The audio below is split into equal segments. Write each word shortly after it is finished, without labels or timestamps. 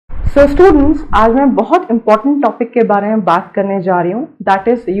So students, आज मैं बहुत इंपॉर्टेंट टॉपिक के बारे में बात करने जा रही हूँ, that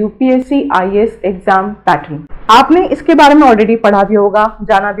is UPSC IAS exam pattern. आपने इसके बारे में ऑलरेडी पढ़ा भी होगा,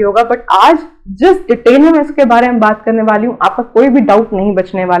 जाना भी होगा, बट आज जिस डिटेल में मैं इसके बारे में बात करने वाली हूँ, आपका कोई भी डाउट नहीं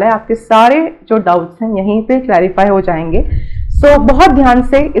बचने वाला है। आपके सारे जो डाउट्स हैं यहीं पे क्लैरिफाई हो जाएंगे। सो बहुत ध्यान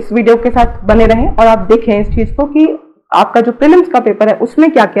से इस वीडियो के साथ बने रहें और आप देखें इस चीज को कि आपका जो प्रीलिम्स का पेपर है उसमें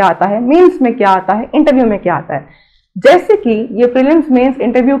क्या क्या आता है, मेंस में क्या आता है, इंटरव्यू में क्या आता है। जैसे कि ये प्रीलिम्स मेंस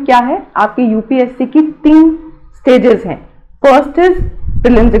इंटरव्यू क्या है, आपकी यूपीएससी की 3 स्टेजेस हैं। First is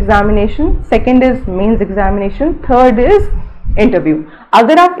prelims examination, second is mains examination, third is interview.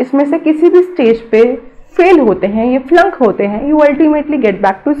 अगर आप इसमें से किसी भी स्टेज पे फेल होते हैं, ये फ्लंक होते हैं, you ultimately get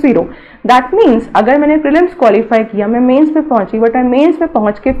back to 0। That means अगर मैंने प्रीलिम्स क्वालिफाई किया, मैं मेंस पे पहुंची, बट मैं मेंस पे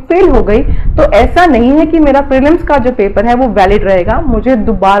पहुंच के फेल हो गई, तो ऐसा नहीं है कि मेरा प्रीलिम्स का जो पेपर है वो वैलिड रहेगा। मुझे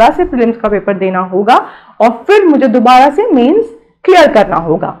दोबारा से प्रीलिम्स का पेपर देना होगा और फिर मुझे दोबारा से मेंस क्लियर करना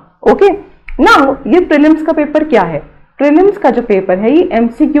होगा। ओके, नाउ ये प्रीलिम्स का पेपर क्या है? प्रीलिम्स का जो पेपर है ये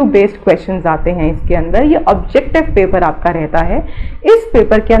MCQ बेस्ड क्वेश्चंस आते हैं इसके अंदर। ये ऑब्जेक्टिव पेपर आपका रहता है। इस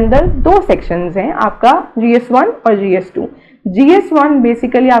पेपर के अंदर 2 सेक्शंस हैं, आपका GS1 और GS2। GS1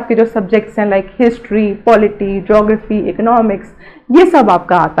 बेसिकली आपके जो सब्जेक्ट्स हैं like history, polity, geography, economics, ये सब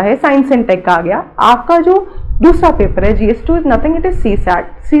आपका आता है। साइंस एंड टेक का आ गया। आपका जो दूसरा पेपर है GS2 is nothing, it is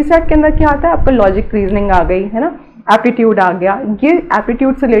CSAT। CSAT के अंदर क्या आता है? आपका लॉजिक रीजनिंग आ गई है ना, एप्टीट्यूड आ गया। ये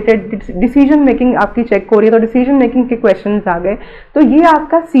एप्टीट्यूड से रिलेटेड डिसीजन मेकिंग आपकी चेक हो रही है, तो डिसीजन मेकिंग के क्वेश्चंस आ गए। तो ये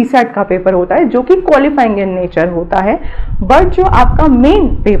आपका CSAT का पेपर होता है जो कि क्वालिफाइंग इन नेचर होता है। बट जो आपका मेन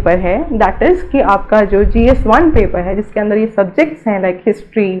पेपर है दैट इज कि आपका जो GS1 पेपर है, जिसके अंदर ये सब्जेक्ट्स हैं लाइक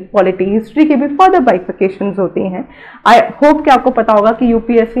हिस्ट्री, पॉलिटी, हिस्ट्री के भी फर्दर बाइफिकेशंस होती हैं। आई होप कि आपको पता होगा कि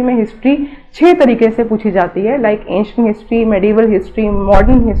यूपीएससी में हिस्ट्री 6 तरीके से पूछी जाती है, like ancient history, medieval history,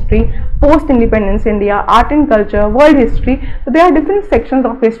 modern history, post independence India, art and culture, world history. So there are different sections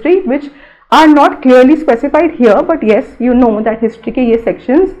of history which are not clearly specified here, but yes, you know that history के ये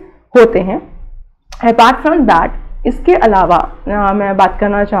sections होते हैं। Apart from that, इसके अलावा मैं बात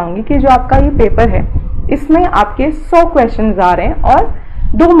करना चाहूँगी कि जो आपका ये पेपर है इसमें आपके 100 क्वेश्चंस आ रहे हैं और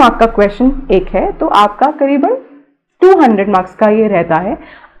 2 मार्क का क्वेश्चन एक है, तो आपका करीबन 200 मार्क्स का ये रहता है।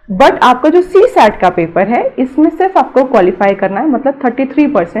 बट आपका जो CSAT का पेपर है इसमें सिर्फ आपको क्वालिफाई करना है, मतलब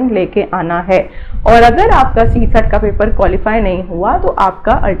 33% लेके आना है। और अगर आपका CSAT का पेपर क्वालिफाई नहीं हुआ तो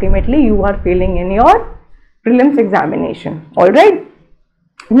आपका ultimately you are failing in your prelims examination. Alright,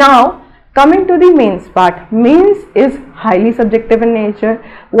 now coming to the mains part. Mains is highly subjective in nature.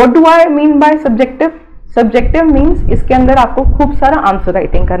 What do I mean by subjective? Subjective means इसके अंदर आपको खूब सारा answer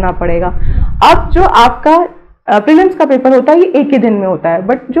writing करना पड़ेगा। अब जो आपका प्रीलिम्स का पेपर होता है ये एक ही दिन में होता है,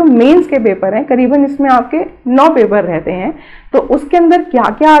 बट जो मेंस के पेपर हैं करीबन इसमें आपके 9 पेपर रहते हैं। तो उसके अंदर क्या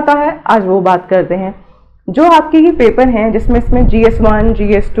क्या आता है आज वो बात करते हैं। जो आपके ये पेपर हैं जिसमें इसमें GS1,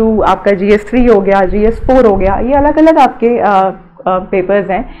 GS2, आपका GS3 हो गया, GS4 हो गया, ये अलग अलग आपके पेपर्स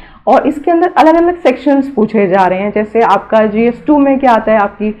हैं और इसके अंदर अलग अलग सेक्शंस पूछे जा रहे हैं। जैसे आपका GS2 में क्या आता है,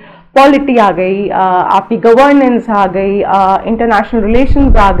 आपकी पॉलिटी आ गई, आपकी गवर्नेंस आ गई, इंटरनेशनल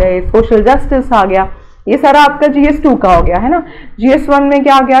रिलेशंस आ गए, सोशल जस्टिस आ गया, ये सारा आपका GS2 का हो गया है ना। GS1 में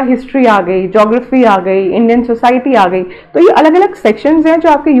क्या आ गया, हिस्ट्री आ गई, ज्योग्राफी आ गई, इंडियन सोसाइटी आ गई। तो ये अलग अलग सेक्शंस हैं जो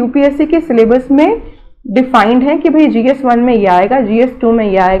आपके यूपीएससी के सिलेबस में डिफाइंड है कि भाई GS1 में ये आएगा, GS2 में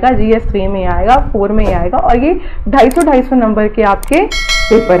ये आएगा, GS3 में ये आएगा, 4 में ये आएगा, और ये 250 नंबर के आपके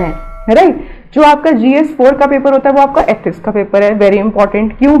पेपर हैं, राइट। जो आपका GS4 का पेपर होता है वो आपका एथिक्स का पेपर है, वेरी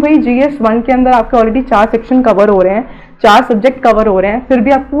इंपॉर्टेंट। क्यों भाई? GS1 के अंदर आपके ऑलरेडी 4 सेक्शन कवर हो रहे हैं, 4 सब्जेक्ट कवर हो रहे हैं, फिर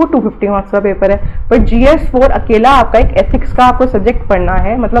भी आपको 250 मार्क्स का पेपर है। पर GS4 अकेला आपका एक एथिक्स का आपको सब्जेक्ट पढ़ना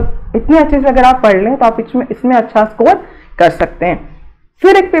है, मतलब इतने अच्छे से अगर आप पढ़ लें तो आप इसमें अच्छा स्कोर कर सकते हैं।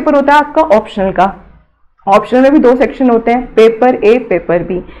 फिर एक पेपर होता है आपका ऑप्शनल का। ऑप्शनल में भी 2 सेक्शन होते हैं, पेपर A, पेपर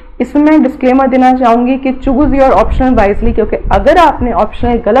B। इसमें मैं डिस्क्लेमर देना चाहूंगी कि चूज योर ऑप्शनल वाइजली, क्योंकि अगर आपने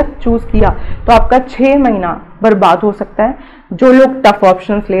ऑप्शनल गलत चूज किया तो आपका 6 महीना बर्बाद हो सकता है। जो लोग टफ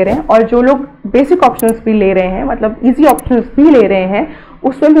ऑप्शंस ले रहे हैं और जो लोग बेसिक ऑप्शंस भी ले रहे हैं, मतलब इजी ऑप्शंस भी ले रहे हैं,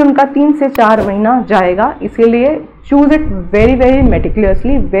 उसमें भी उनका 3 से 4 महीना जाएगा। इसीलिए choose it very very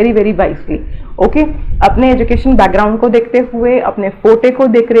meticulously, very very wisely. Okay, अपने एजुकेशन बैकग्राउंड को देखते हुए, अपने फोटे को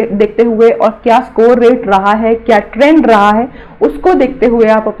देखते हुए और क्या स्कोर रेट रहा है, क्या ट्रेंड रहा है, उसको देखते हुए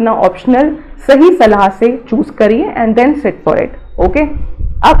आप अपना ऑप्शनल सही सलाह से चूज करिए and then sit for it. Okay,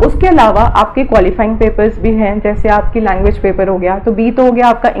 अब उसके अलावा आपके क्वालिफाइंग पेपर्स भी हैं, जैसे आपकी लैंग्वेज पेपर हो गया, तो बी तो हो गया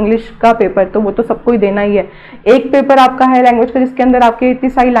आपका इंग्लिश का पेपर, तो वो तो सबको ही देना ही है। एक पेपर आपका है लैंग्वेज का जिसके अंदर आपके इतनी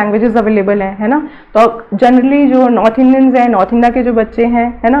सारी लैंग्वेजेस अवेलेबल हैं, है ना। तो जनरली जो नॉर्थ इंडियंस हैं, नॉर्थ इंडिया के जो बच्चे हैं,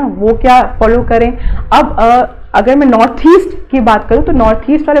 है ना, वो क्या फॉलो करें। अब अगर मैं नॉर्थ ईस्ट की बात करूं तो नॉर्थ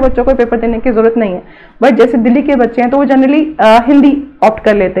ईस्ट वाले बच्चों को पेपर देने की जरूरत नहीं है, बट जैसे दिल्ली के बच्चे हैं तो वो जनरली हिंदी ऑप्ट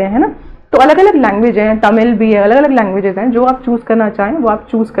कर लेते हैं, है ना। तो अलग अलग लैंग्वेज हैं, तमिल भी है, अलग अलग लैंग्वेजेस हैं, जो आप चूज करना चाहें वो आप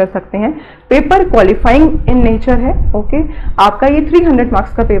चूज कर सकते हैं। पेपर क्वालिफाइंग इन नेचर है, ओके। आपका ये 300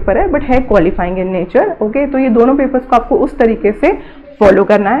 मार्क्स का पेपर है, बट है क्वालिफाइंग इन नेचर, ओके। तो ये दोनों पेपर्स को आपको उस तरीके से फॉलो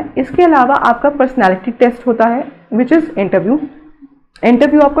करना है। इसके अलावा आपका पर्सनैलिटी टेस्ट होता है, विच इज इंटरव्यू।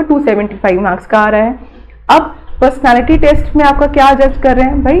 इंटरव्यू आपका 275 मार्क्स का आ रहा है। अब पर्सनैलिटी टेस्ट में आपका क्या जज कर रहे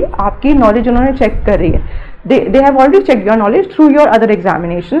हैं भाई, आपकी नॉलेज उन्होंने चेक कर रही है। They have already checked your knowledge through your other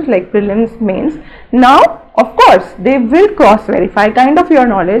examinations like prelims, mains. Now, of course, they will cross-verify kind of your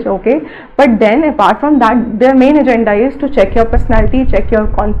knowledge, okay. But then, apart from that, their main agenda is to check your personality, check your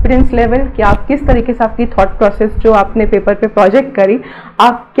confidence level. कि आप किस तरीके से आपकी thought process जो आपने paper पे project करी,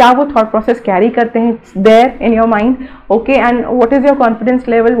 आप क्या वो thought process कैरी करते हैं there in your mind, okay. And what is your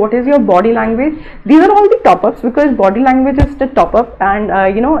confidence level? What is your body language? These are all the top-ups because body language is the top-up and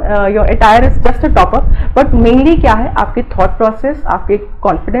your attire is just a top-up. But mainly क्या है, आपकी thought process, आपके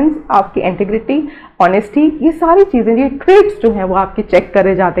confidence, आपकी integrity, honesty, ये सारी चीजें, ये traits जो हैं वो आपके चेक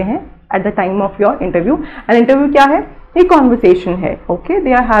करे जाते हैं at the time of your interview. And interview क्या है, ये कॉन्वर्सेशन है, okay.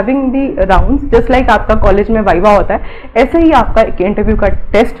 They are having the rounds just like आपका कॉलेज में वाइवा होता है, ऐसे ही आपका एक इंटरव्यू का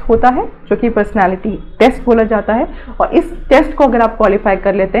टेस्ट होता है जो कि पर्सनालिटी टेस्ट बोला जाता है। और इस टेस्ट को अगर आप क्वालिफाई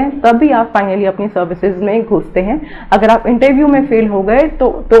कर लेते हैं तभी आप फाइनली अपनी सर्विसेज में घुसते हैं। अगर आप इंटरव्यू में फेल हो गए तो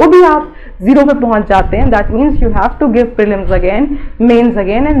भी आप 0 पे पहुंच जाते हैं। That means you have to give prelims again, mains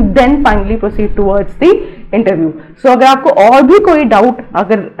again and then finally proceed towards the interview. सो अगर आपको और भी कोई डाउट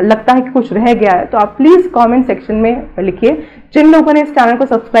अगर लगता है कि कुछ रह गया है तो आप प्लीज कमेंट सेक्शन में लिखिए। जिन लोगों ने इस चैनल को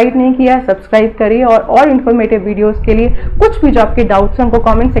सब्सक्राइब नहीं किया है सब्सक्राइब करिए और इन्फॉर्मेटिव वीडियोस के लिए कुछ भी जो आपके डाउट्स हैं उनको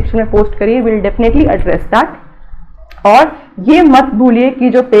कमेंट सेक्शन में पोस्ट करिए, विल डेफिनेटली एड्रेस दैट। और ये मत भूलिए कि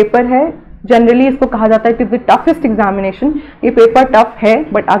जो पेपर है जनरली इसको कहा जाता है it is the toughest examination. ये पेपर टफ है,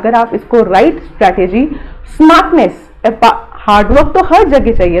 बट अगर आप इसको राइट स्ट्रैटेजी, स्मार्टनेस, हार्डवर्क तो हर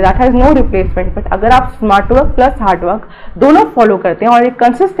जगह चाहिए, that has no replacement, but अगर आप स्मार्ट वर्क प्लस हार्डवर्क दोनों फॉलो करते हैं और एक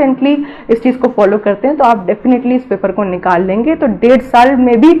कंसिस्टेंटली इस चीज को फॉलो करते हैं तो आप डेफिनेटली इस पेपर को निकाल लेंगे। तो 1.5 साल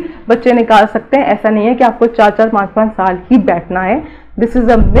में भी बच्चे निकाल सकते हैं, ऐसा नहीं है कि आपको 4-4, 5-5 साल ही बैठना है। This is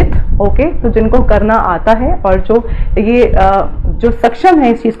a myth, okay. तो जिनको करना आता है और जो सक्षम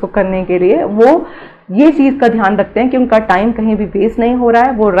है इस चीज को करने के लिए, वो ये चीज का ध्यान रखते हैं कि उनका टाइम कहीं भी वेस्ट नहीं हो रहा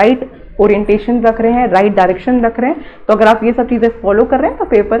है, वो राइट ओरिएंटेशन रख रहे हैं, राइट डायरेक्शन रख रहे हैं। तो अगर आप ये सब चीजें फॉलो कर रहे हैं तो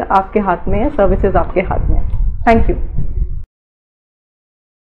पेपर आपके हाथ में है, सर्विसेज आपके हाथ में है। Thank you.